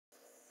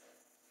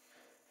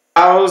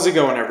How's it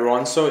going,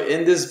 everyone? So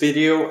in this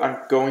video, I'm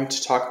going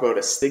to talk about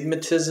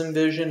astigmatism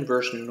vision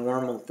versus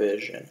normal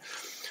vision.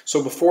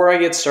 So before I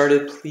get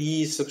started,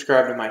 please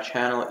subscribe to my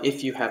channel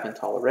if you haven't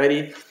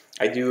already.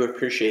 I do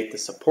appreciate the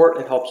support.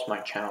 It helps my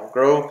channel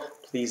grow.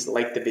 Please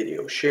like the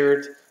video, share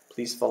it.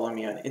 Please follow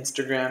me on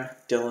Instagram,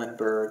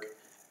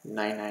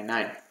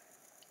 Dylanberg999.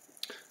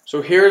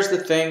 So here's the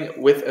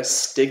thing with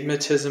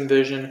astigmatism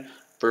vision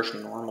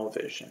versus normal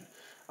vision.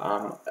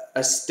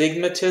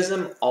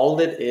 Astigmatism, all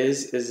it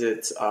is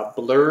it's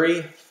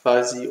blurry,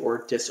 fuzzy,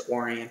 or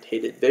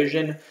disorientated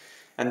vision.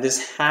 And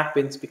this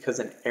happens because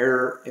an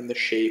error in the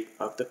shape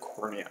of the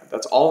cornea.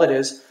 That's all it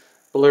is,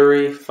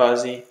 blurry,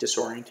 fuzzy,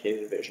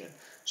 disorientated vision.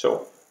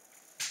 So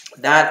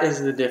that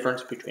is the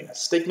difference between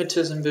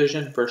astigmatism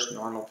vision versus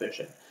normal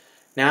vision.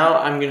 Now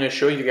I'm going to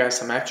show you guys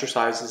some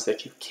exercises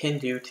that you can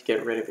do to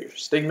get rid of your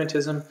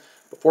astigmatism.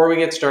 Before we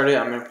get started,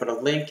 I'm going to put a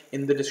link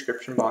in the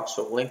description box,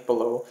 so a link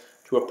below,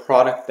 to a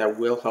product that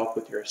will help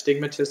with your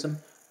astigmatism.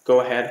 Go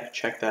ahead,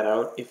 check that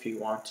out if you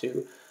want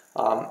to.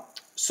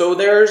 So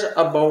there's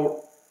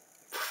about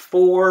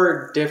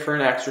 4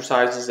 different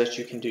exercises that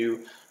you can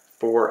do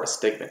for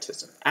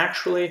astigmatism.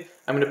 Actually,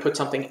 I'm going to put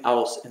something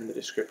else in the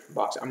description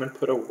box. I'm going to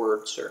put a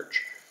word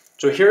search.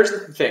 So here's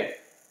the thing.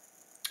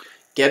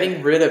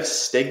 Getting rid of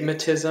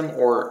astigmatism,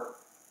 or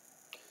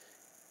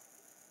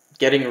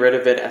getting rid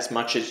of it as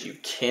much as you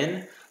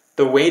can,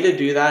 the way to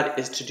do that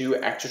is to do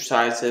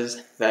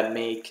exercises that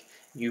make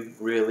you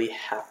really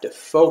have to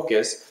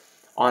focus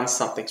on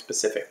something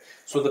specific.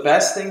 So the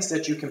best things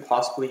that you can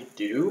possibly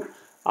do,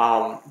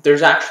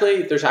 there's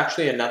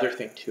actually another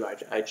thing too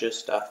I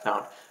just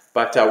found,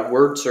 but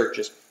word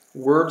searches.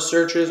 Word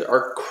searches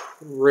are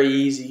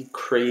crazy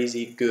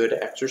good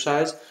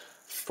exercise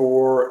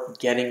for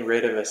getting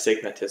rid of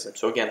astigmatism.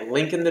 So again,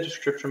 link in the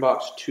description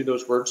box to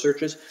those word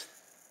searches.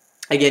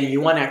 Again, you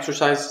want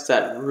exercises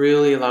that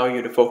really allow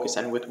you to focus.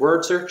 And with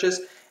word searches,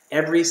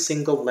 every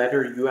single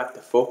letter you have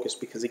to focus,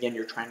 because again,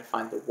 you're trying to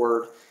find the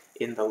word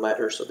in the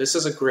letter. So this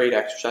is a great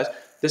exercise.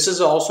 This is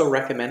also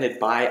recommended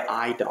by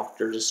eye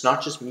doctors. It's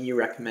not just me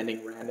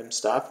recommending random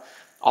stuff.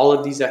 All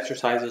of these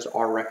exercises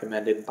are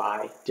recommended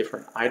by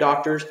different eye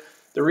doctors.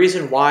 The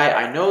reason why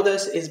I know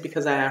this is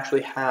because I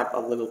actually have a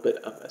little bit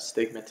of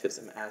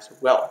astigmatism as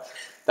well.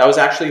 That was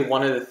actually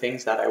one of the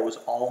things that I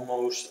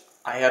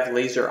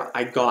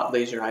got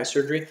laser eye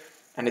surgery,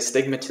 and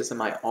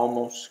astigmatism, I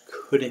almost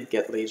couldn't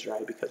get laser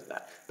eye because of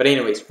that. But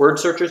anyways, word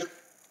searches,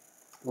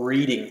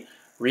 reading.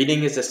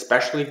 Reading is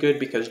especially good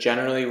because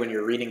generally when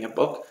you're reading a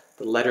book,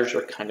 the letters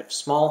are kind of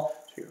small,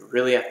 so you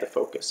really have to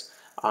focus.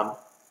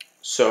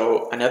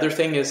 So another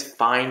thing is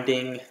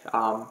finding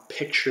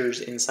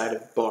pictures inside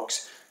of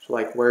books. So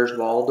like Where's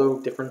Waldo,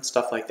 different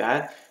stuff like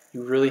that.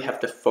 You really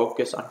have to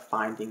focus on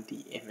finding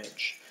the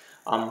image.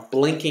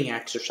 Blinking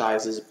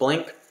exercises.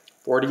 Blink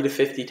 40 to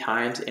 50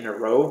 times in a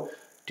row.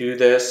 Do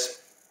this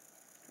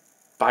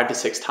 5 to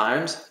 6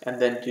 times, and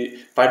then do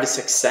 5 to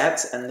 6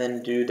 sets, and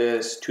then do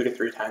this 2 to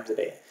 3 times a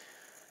day.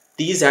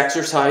 These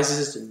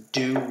exercises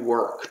do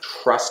work,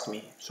 trust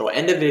me. So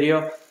end of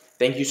video.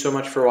 Thank you so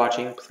much for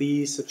watching.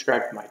 Please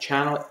subscribe to my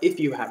channel if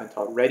you haven't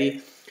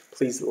already.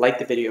 Please like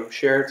the video,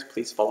 share it.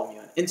 Please follow me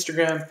on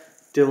Instagram,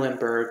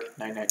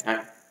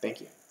 Dylanberg999.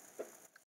 Thank you.